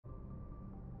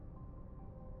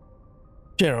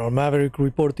General Maverick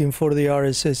reporting for the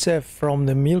RSSF from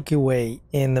the Milky Way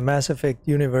in the Mass Effect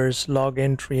universe, log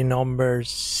entry number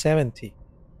 70.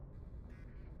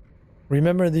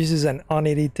 Remember, this is an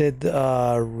unedited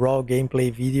raw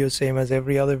gameplay video, same as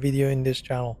every other video in this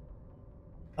channel.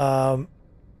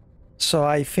 So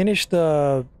I finished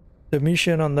the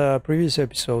mission on the previous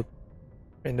episode,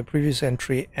 in the previous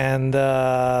entry, and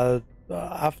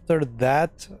after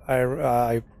that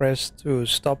I pressed to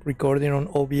stop recording on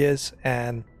OBS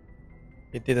and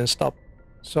it didn't stop.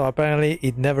 So apparently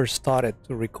it never started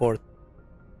to record.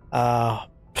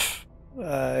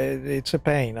 It's a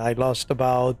pain. I lost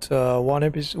about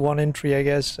one entry, I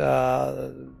guess,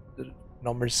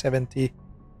 number 70.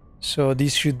 So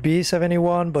this should be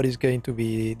 71, but it's going to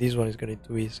be, this one is going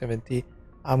to be 70.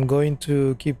 I'm going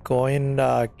to keep going,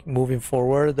 moving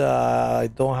forward. I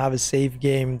don't have a save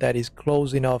game that is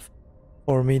close enough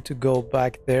for me to go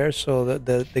back there. So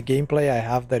the gameplay I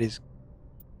have that is,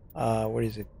 where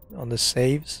is it? On the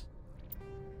saves.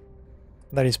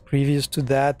 That is previous to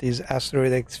that is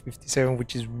Asteroid X57,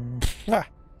 which is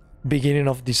beginning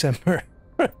of December.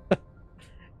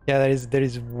 Yeah, that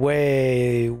is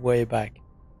way back.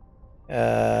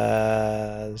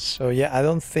 So yeah, I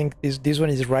don't think this one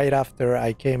is right after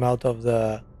I came out of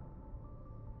the,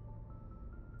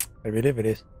 I believe it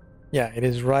is. Yeah, it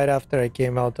is right after I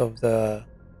came out of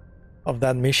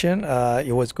that mission.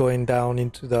 It was going down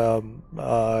into the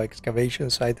excavation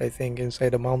site, I think, inside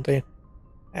the mountain,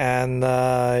 and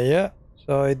yeah,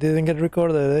 so it didn't get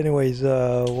recorded anyways.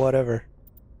 Whatever.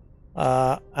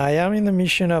 I am in the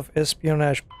mission of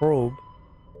Espionage probe,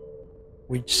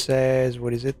 which says,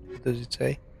 what is it? What does it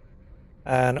say?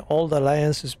 An old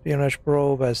Alliance espionage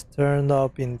probe has turned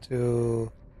up in the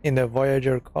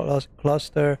Voyager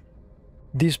cluster.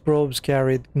 These probes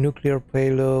carried nuclear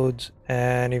payloads,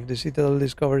 and if the Citadel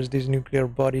discovers these nuclear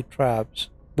booby traps,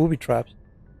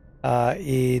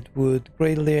 it would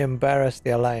greatly embarrass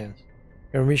the Alliance.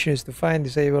 Your mission is to find,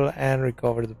 disable, and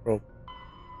recover the probe.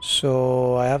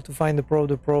 So I have to find the probe.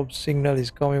 The probe signal is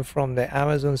coming from the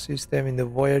Amazon system in the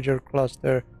Voyager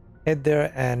cluster. Head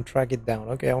there and track it down.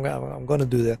 Okay, I'm gonna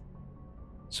do that.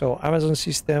 So Amazon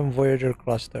system, Voyager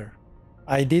cluster.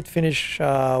 I did finish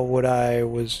what I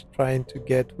was trying to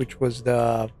get, which was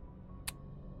the,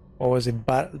 what was it?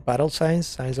 Battle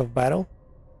signs of battle.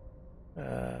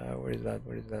 Where is that?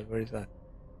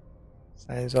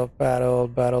 Signs of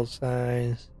battle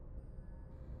signs.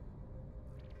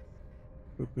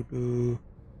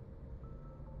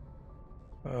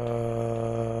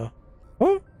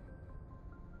 What?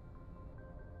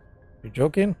 You're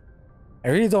joking? I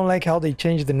really don't like how they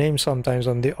change the name sometimes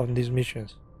on these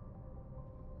missions.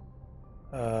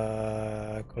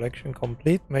 Collection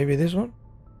complete. Maybe this one?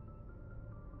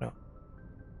 No.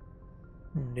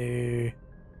 No.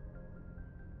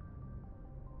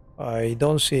 I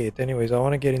don't see it. Anyways, I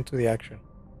want to get into the action.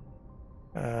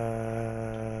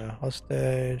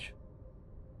 Hostage.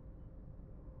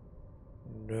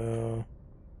 No.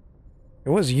 It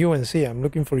was UNC. I'm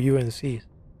looking for UNCs.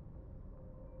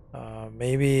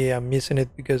 Maybe I'm missing it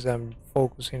because I'm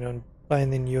focusing on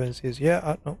finding UNCs.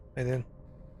 Yeah, no, I didn't.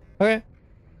 Okay.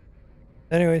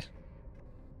 Anyways.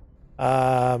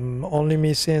 Only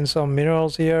missing some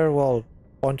minerals here. Well,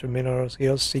 bunch of minerals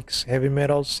here. 6 heavy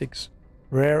metals, 6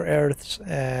 rare earths,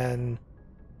 and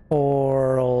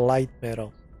 4 light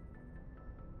metals.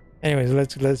 Anyways,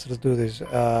 let's do this.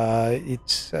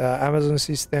 It's Amazon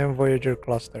system, Voyager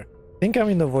cluster. I think I'm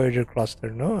in the Voyager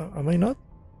cluster. No, am I not?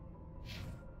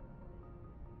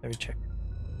 Let me check.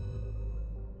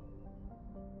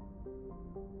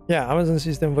 Yeah, Amazon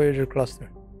system, Voyager cluster.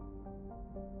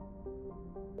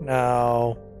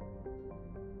 Now,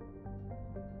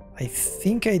 I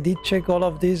think I did check all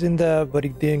of these but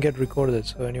it didn't get recorded.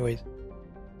 So anyways,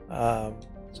 so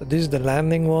this is the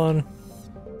landing one.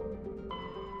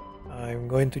 I'm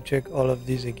going to check all of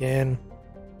these again,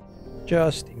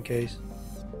 just in case.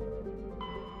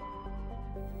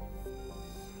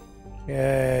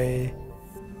 Okay.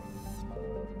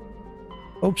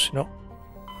 Oops, no.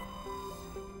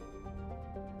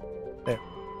 There.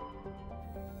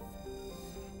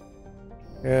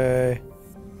 Okay.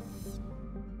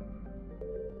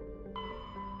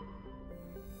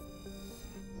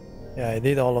 Yeah, I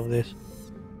did all of this.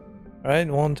 All right,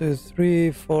 1, 2, 3,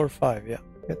 4, 5. Yeah,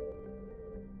 good.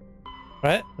 All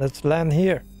right, let's land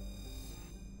here.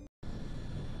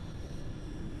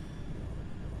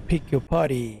 Pick your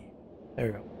party. There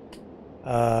we go.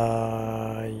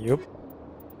 Yup.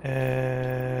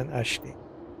 And Ashley.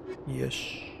 Yes.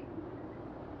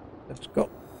 Let's go.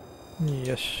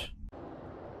 Yes.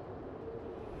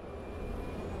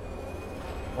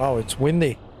 Wow, it's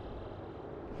windy.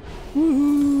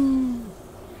 Woohoo!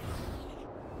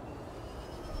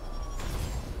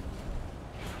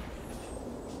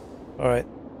 All right.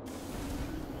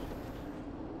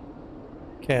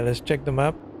 Okay, let's check the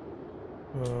map.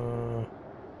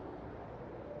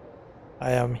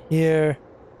 I am here.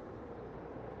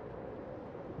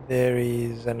 There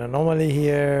is an anomaly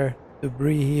here,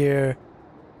 debris here,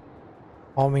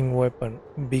 homing weapon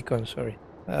beacon. Sorry.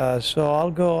 So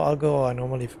I'll go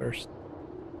anomaly first.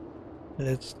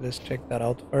 Let's check that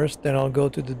out first. Then I'll go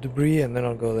to the debris and then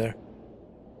I'll go there.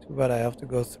 Too bad I have to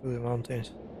go through the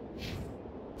mountains.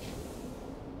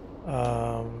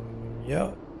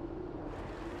 Yeah.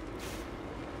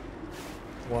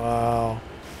 Wow.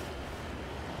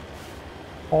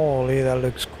 Holy, that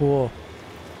looks cool.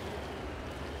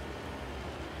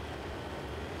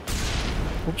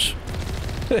 Oops.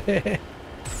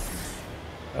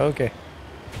 Okay.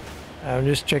 I'm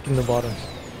just checking the bottoms.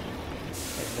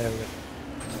 Okay, there we go.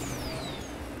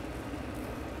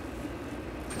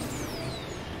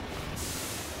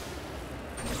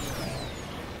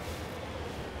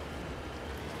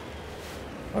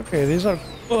 Okay, these are...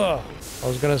 Ugh, I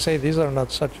was gonna say these are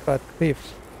not such bad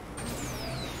cliffs.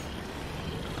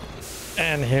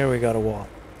 And here we got a wall.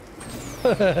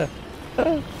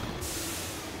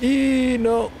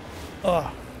 No.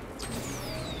 Ugh.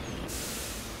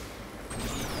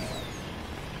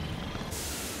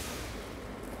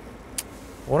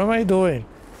 What am I doing?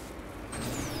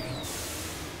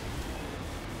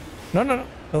 No, no, no.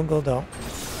 Don't go down.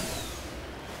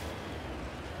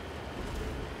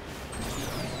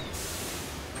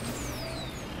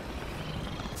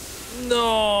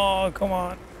 No, come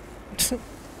on.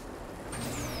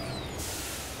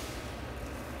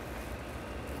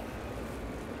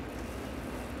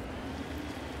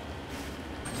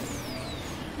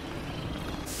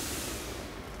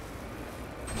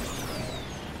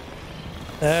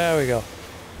 There we go.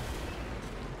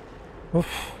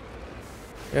 Oof.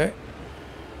 Okay.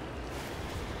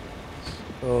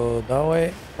 So that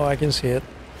way. Oh, I can see it.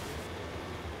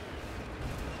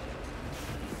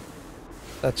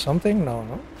 That's something? No,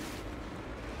 no.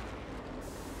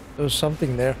 There's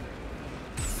something there.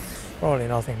 Probably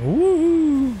nothing.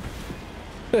 Woo!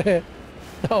 That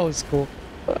was cool.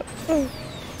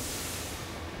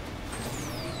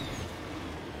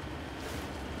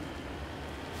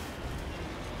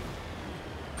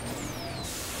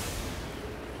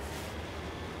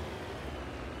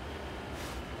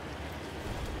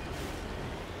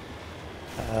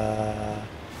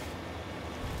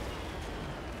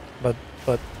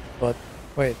 But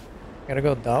wait, gotta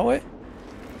go that way?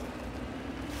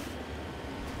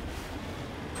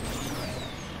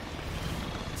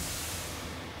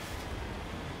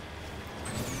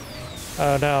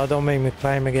 Oh no, don't make me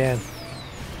climb again.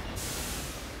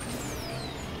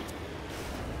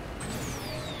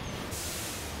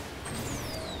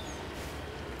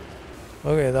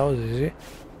 Okay, that was easy.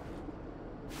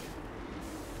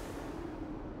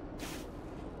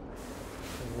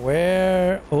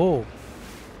 Where? Oh.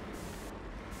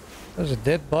 There's a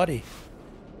dead body.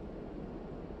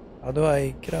 How do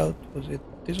I get out? Was it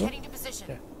this one? Getting to position.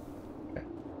 Yeah. Okay.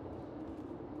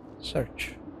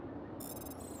 Search.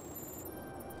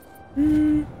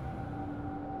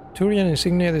 Turian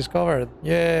insignia discovered.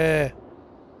 Yeah.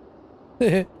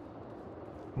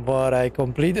 But I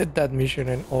completed that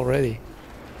mission already.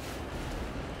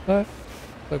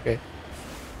 Okay.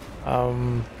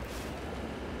 I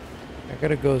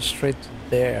gotta go straight to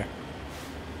there.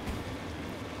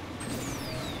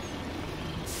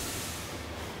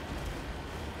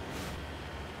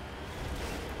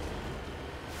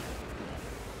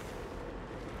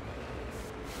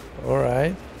 All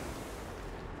right.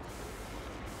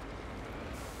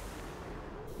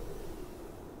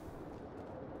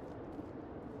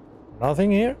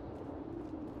 Nothing here?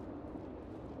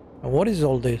 And what is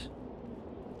all this?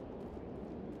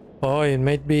 Oh, it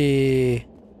might be...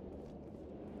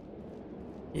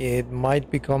 It might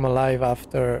become alive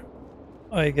after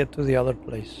I get to the other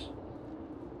place.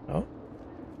 No?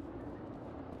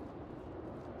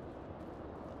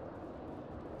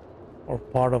 Or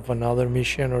part of another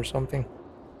mission or something.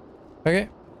 Okay.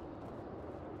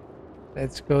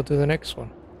 Let's go to the next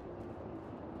one.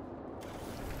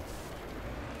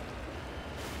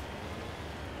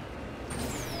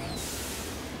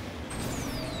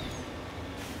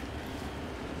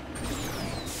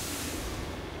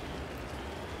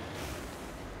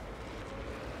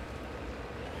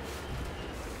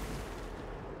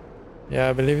 Yeah,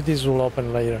 I believe this will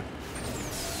open later.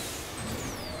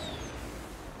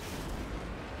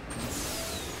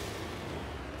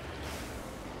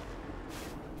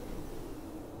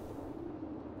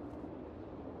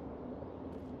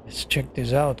 Let's check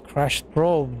this out. Crashed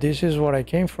probe. This is what I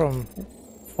came from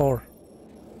for.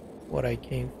 What I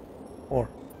came for.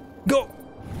 Go!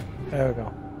 There we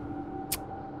go.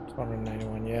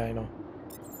 291, yeah, I know.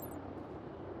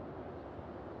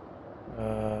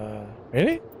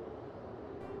 Really?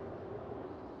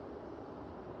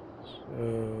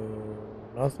 So,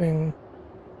 nothing.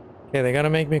 Okay, they're gonna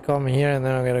make me come here and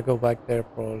then I'm gonna go back there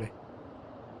probably.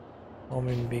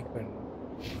 Homing beacon.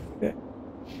 Okay.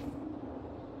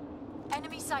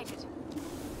 Enemy sighted.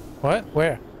 What?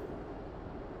 Where?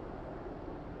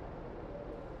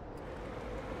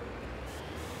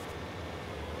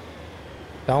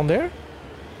 Down there?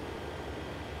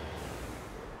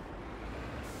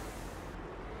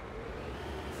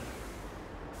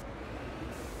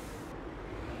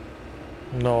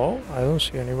 No, I don't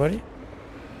see anybody.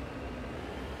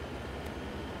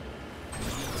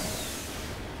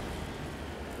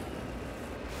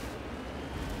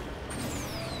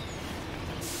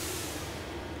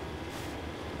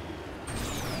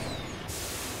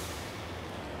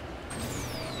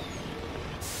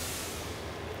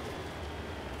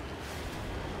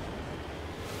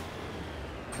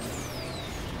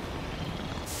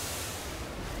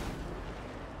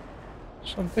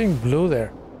 Something blue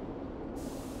there.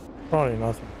 Probably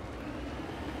nothing.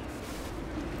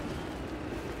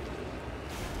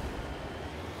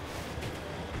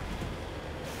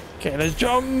 Okay, let's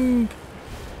jump!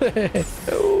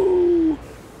 Ooh.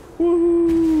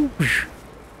 Woo.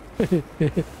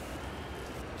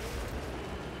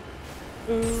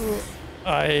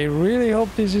 I really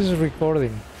hope this is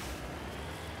recording.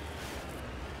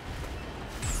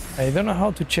 I don't know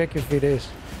how to check if it is.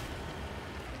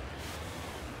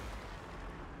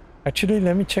 Actually,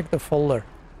 let me check the folder.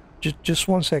 Just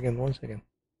 1 second, 1 second.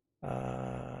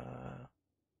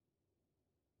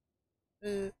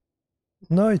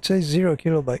 No, it says 0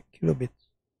 kilobits.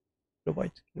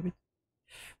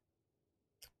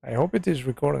 I hope it is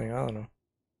recording. I don't know.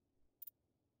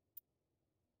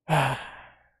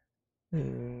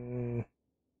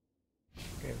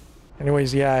 Okay.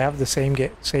 Anyways, yeah, I have the same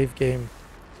save game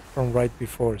from right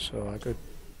before, so I could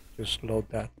just load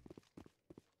that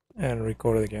and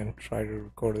record it again. Try to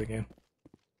record it again.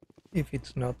 If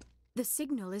it's not. The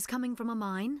signal is coming from a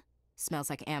mine? Smells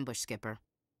like ambush, Skipper.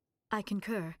 I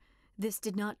concur. This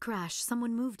did not crash.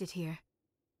 Someone moved it here.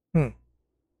 Your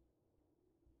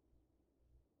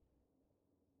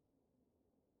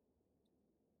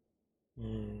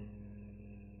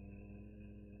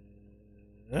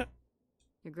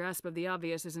grasp of the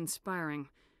obvious is inspiring.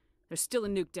 There's still a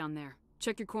nuke down there.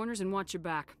 Check your corners and watch your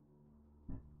back.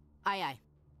 Aye, aye.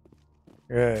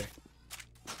 Okay.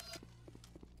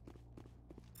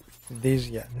 This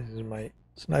is my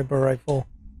sniper rifle.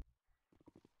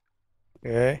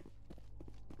 Okay.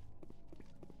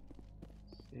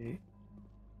 Let's see.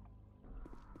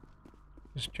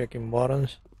 Just checking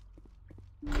buttons.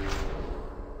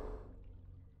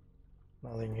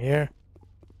 Nothing here.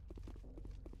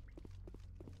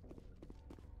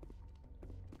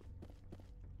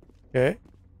 Okay.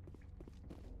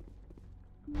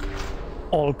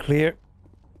 All clear.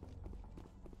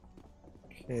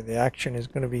 Okay, the action is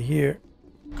going to be here.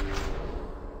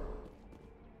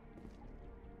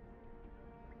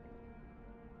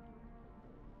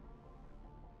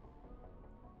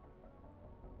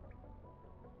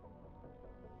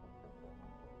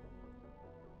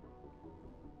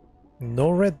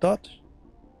 No red dots.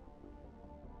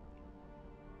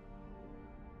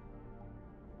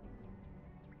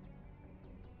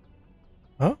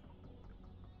 Huh?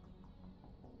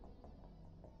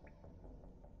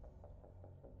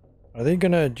 Are they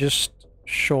gonna just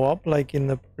show up like in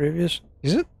the previous?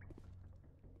 Is it?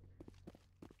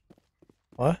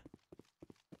 What?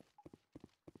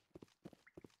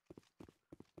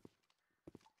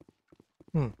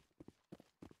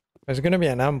 There's gonna be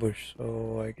an ambush,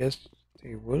 so I guess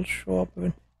they will show up.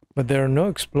 But there are no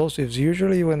explosives.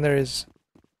 Usually when there is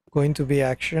going to be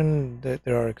action,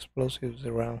 there are explosives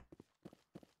around.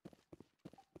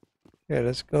 Okay,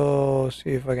 let's go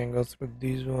see if I can go through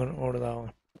this one or that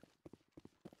one.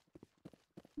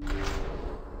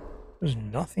 There's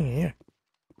nothing here.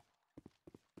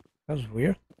 That's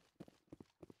weird.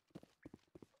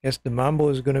 Guess the mambo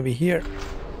is gonna be here.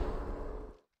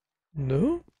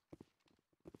 No?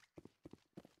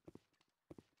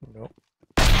 No.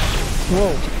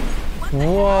 Whoa.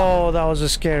 Whoa, that was a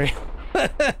scary.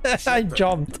 I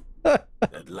jumped.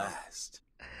 At last.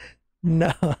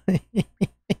 No.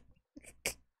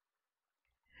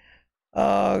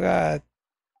 Oh god.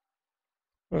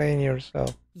 Explain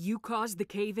yourself. You caused the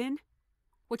cave-in?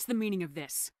 What's the meaning of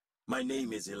this? My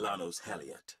name is Ilanos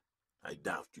Heliot. I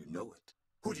doubt you know it.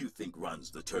 Who do you think runs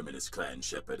the Terminus clan,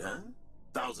 Shepard, huh?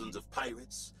 Thousands of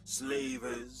pirates,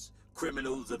 slavers,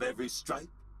 criminals of every stripe?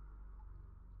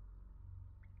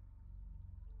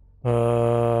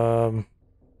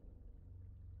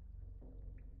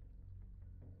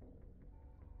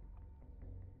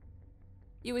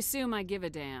 You assume I give a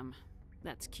damn.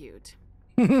 That's cute.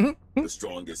 The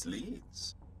strongest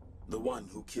leads. The one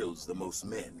who kills the most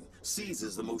men,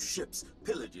 seizes the most ships,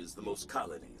 pillages the most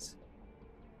colonies.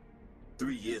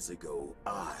 3 years ago,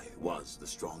 I was the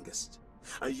strongest.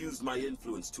 I used my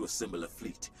influence to assemble a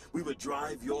fleet. We would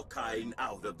drive your kind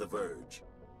out of the Verge.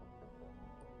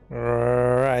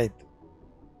 Right.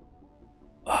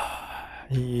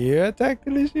 You attacked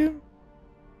Elysium?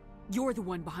 You're the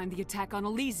one behind the attack on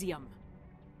Elysium.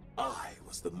 I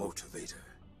was the motivator,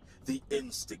 the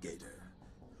instigator,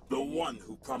 the one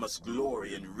who promised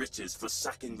glory and riches for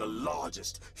sacking the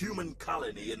largest human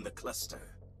colony in the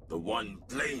cluster. The one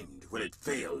blamed when it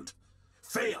failed.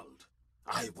 Failed!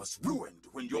 I was ruined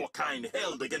when your kind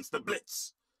held against the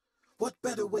Blitz. What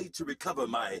better way to recover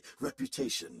my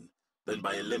reputation than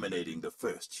by eliminating the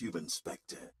first human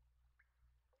Spectre?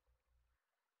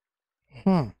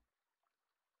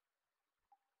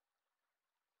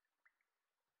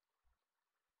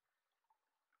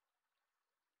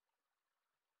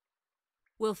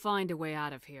 We'll find a way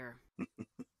out of here.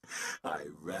 I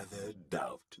rather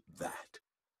doubt that.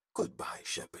 Goodbye,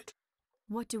 Shepard.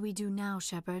 What do we do now,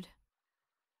 Shepard?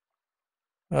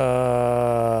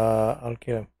 I'll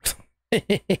kill him.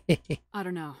 I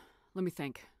don't know. Let me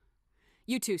think.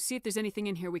 You two, see if there's anything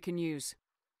in here we can use.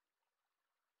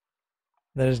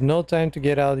 There's no time to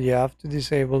get out. You have to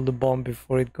disable the bomb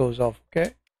before it goes off,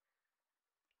 okay?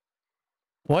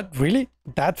 What? Really?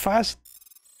 That fast?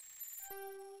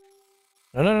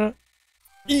 No, no, no.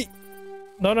 E!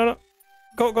 No, no, no.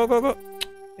 Go, go, go, go.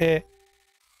 Good.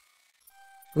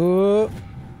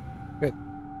 Good.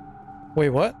 Wait,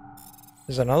 what?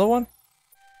 There's another one?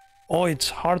 Oh, it's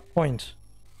hard points.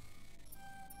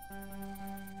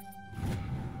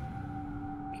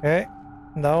 Okay.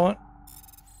 That one.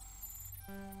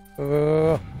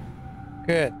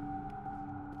 Good.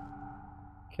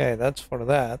 Okay, that's for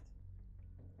that.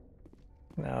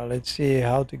 Now let's see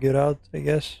how to get out, I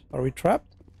guess. Are we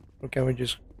trapped? Or can we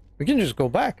just... We can just go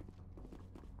back.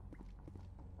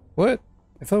 What?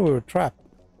 I thought we were trapped.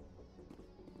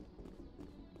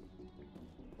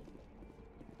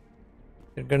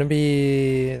 There's gonna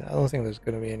be... I don't think there's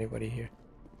gonna be anybody here.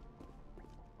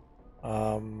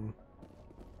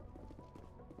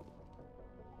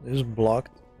 This is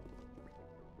blocked.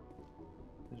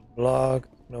 This is blocked.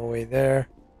 No way there.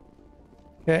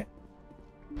 Okay.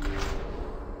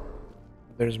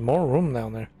 There's more room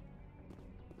down there.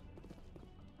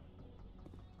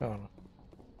 Oh no.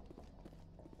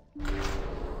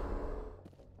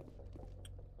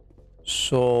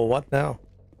 So what now?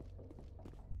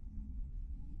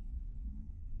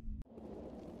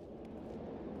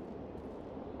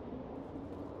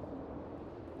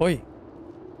 Oi.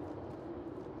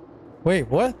 Wait,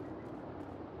 what?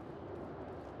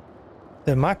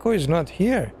 The Mako is not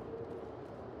here.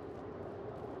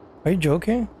 Are you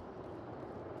joking?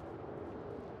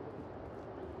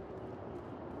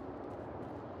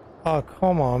 Oh,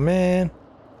 come on, man.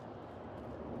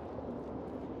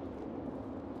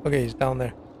 Okay, he's down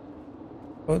there.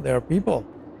 Oh, there are people.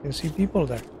 You can see people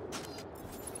there.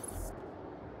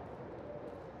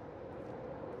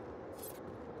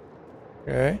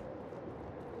 Okay.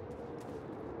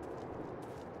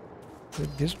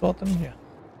 With this button here.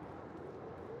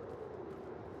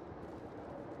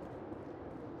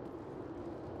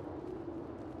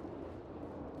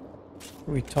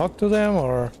 Do we talk to them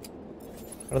or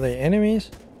are they enemies?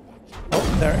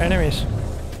 Oh, they're enemies.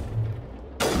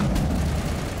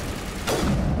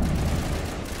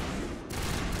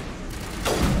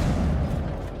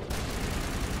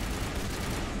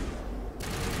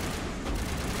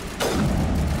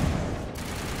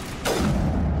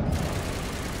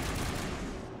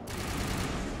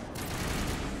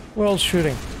 Who else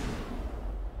shooting?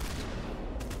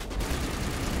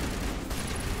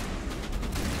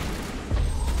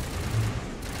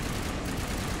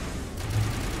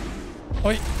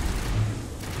 Oi!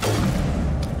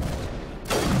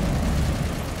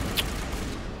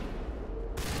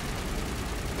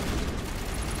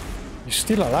 You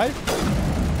still alive?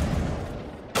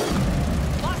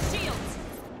 Lost shields!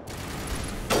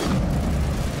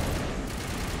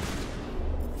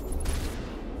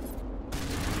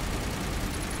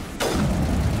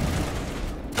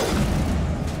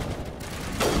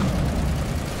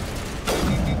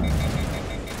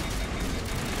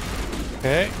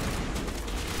 Okay.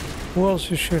 Who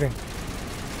else is shooting?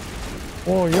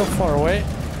 Oh, you're far away.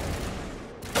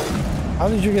 How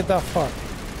did you get that far?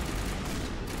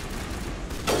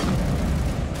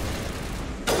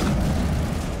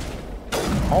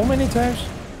 How many times?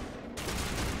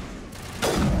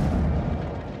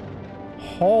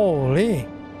 Holy.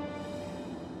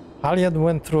 Haliad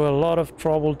went through a lot of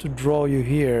trouble to draw you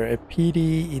here. A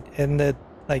pity it ended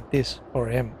like this, for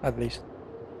him at least.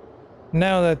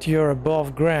 Now that you're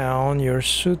above ground, your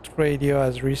suit radio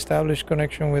has reestablished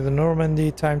connection with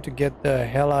Normandy. Time to get the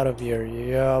hell out of here.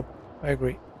 Yup, I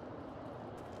agree.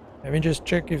 Let me just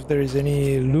check if there is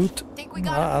any loot. Think we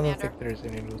got No, it, I don't Commander. think there is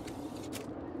any loot.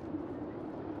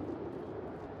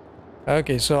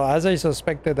 Okay, so as I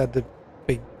suspected at the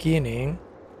beginning,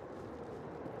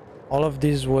 all of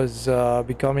this was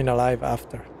becoming alive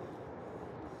after.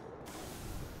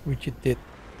 Which it did.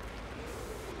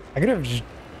 I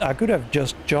could have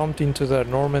just jumped into the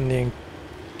Normandy and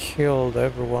killed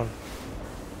everyone.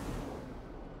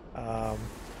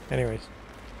 Anyways.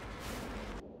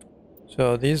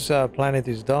 So this planet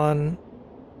is done.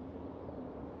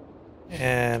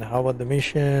 And how about the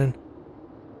mission?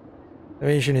 The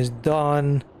mission is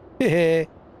done.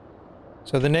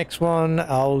 So the next one,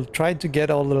 I'll try to get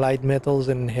all the light metals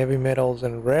and heavy metals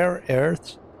and rare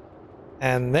earths.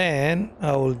 And then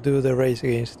I will do the race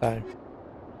against time.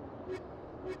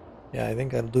 Yeah, I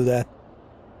think I'll do that.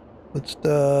 What's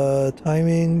the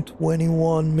timing?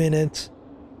 21 minutes.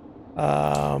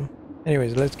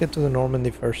 Anyways, let's get to the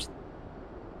Normandy first.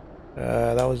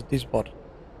 That was this bot.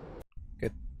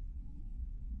 Good.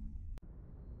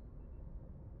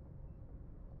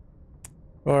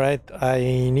 Alright, I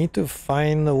need to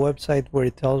find the website where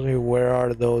it tells me where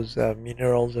are those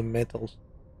minerals and metals.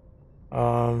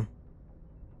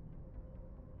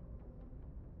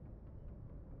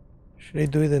 Should I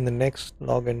do it in the next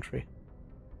log entry?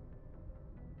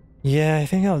 Yeah, I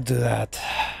think I'll do that.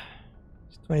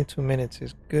 22 minutes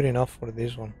is good enough for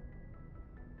this one.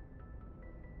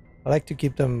 I like to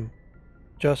keep them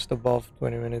just above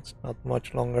 20 minutes, not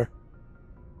much longer.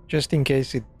 Just in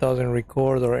case it doesn't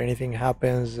record or anything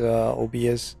happens,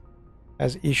 OBS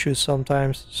has issues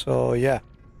sometimes, so yeah.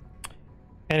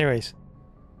 Anyways,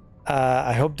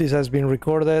 I hope this has been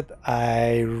recorded.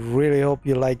 I really hope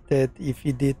you liked it. If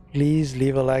you did, please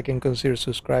leave a like and consider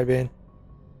subscribing.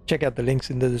 Check out the links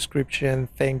in the description.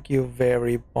 Thank you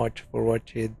very much for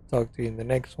watching. Talk to you in the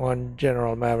next one.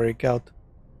 General Maverick out.